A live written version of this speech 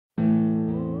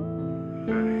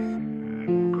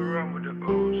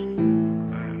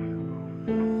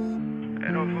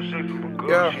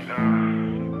Yeah.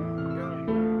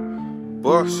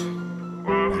 Boss.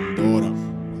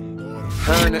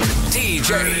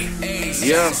 DJ.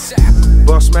 Yeah.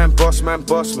 Boss man, boss man,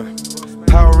 boss man.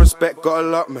 Power, respect, got a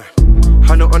lot, man.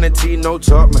 100 on the T, no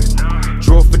top, man.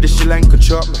 Draw for the Sri Lanka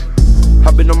chop, man.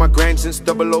 I've been on my grind since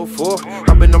 004.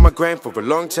 I've been on my grind for a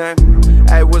long time.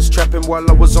 I was trapping while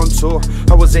I was on tour.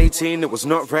 I was 18, it was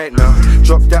not right now.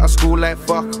 Dropped out of school like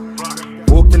fuck.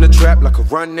 Walked in the trap like I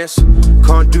run this.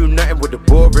 Can't do nothing with a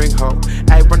boring hoe.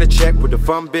 I run a check with a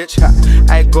fun bitch. Ha.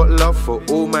 I got love for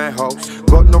all my hoes.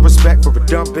 Got no respect for a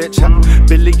dumb bitch. Ha.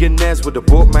 Billionaires would have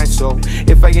bought my soul.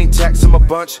 If I ain't taxing a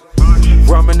bunch.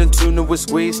 Ramen and tuna with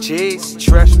squeezed cheese.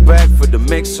 Trash bag for the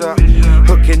mixer.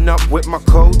 Hooking up with my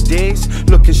cold days.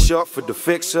 Looking sharp for the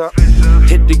fixer.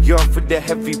 Hit the yard for the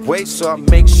heavy weight, so I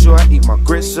make sure I eat my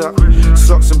grits up.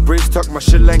 Socks and briefs, tuck my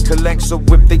Sri Lanka length, so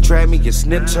if they try me, you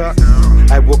snip up.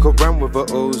 I walk around with a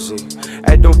Uzi.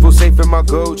 I don't feel safe in my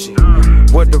Gucci.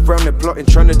 Word around they plotting,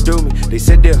 trying to do me. They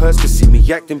said it hurts to see me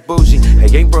acting bougie. I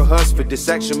ain't rehearsed for this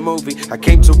action movie. I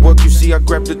came to work, you see I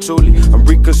grabbed the toolie. I'm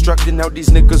reconstructing how these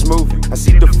niggas moving. I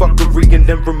see the fuckery and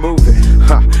then remove it.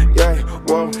 Ha, yeah,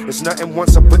 whoa, it's nothing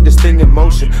once I put this thing in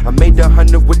motion. I made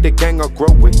 100 with the gang I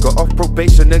grow with. Got off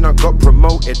probation, then I got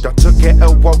promoted. I took it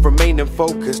L while remaining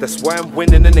focused. That's why I'm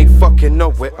winning and they fucking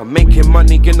know it. I'm making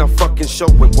money and I fucking show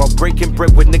it while breaking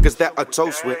bread with niggas that I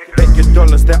toast with. Bet your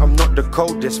dollars that I'm not the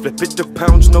coldest. Flip it to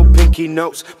pounds, no pinky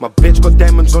notes. My bitch got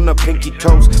diamonds on her pinky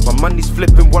toes. My money's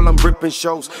flipping while I'm ripping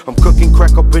shows. I'm cooking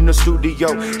crack up in the studio,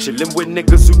 chilling with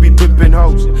niggas who be pimping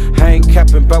hoes. I ain't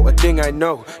capping about a thing I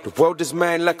know. The world is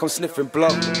mine like I'm sniffing blow.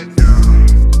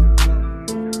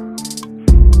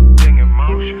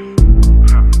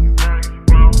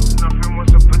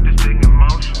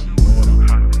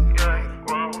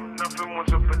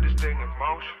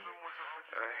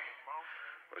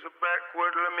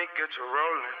 Backward, let me get you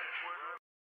rolling.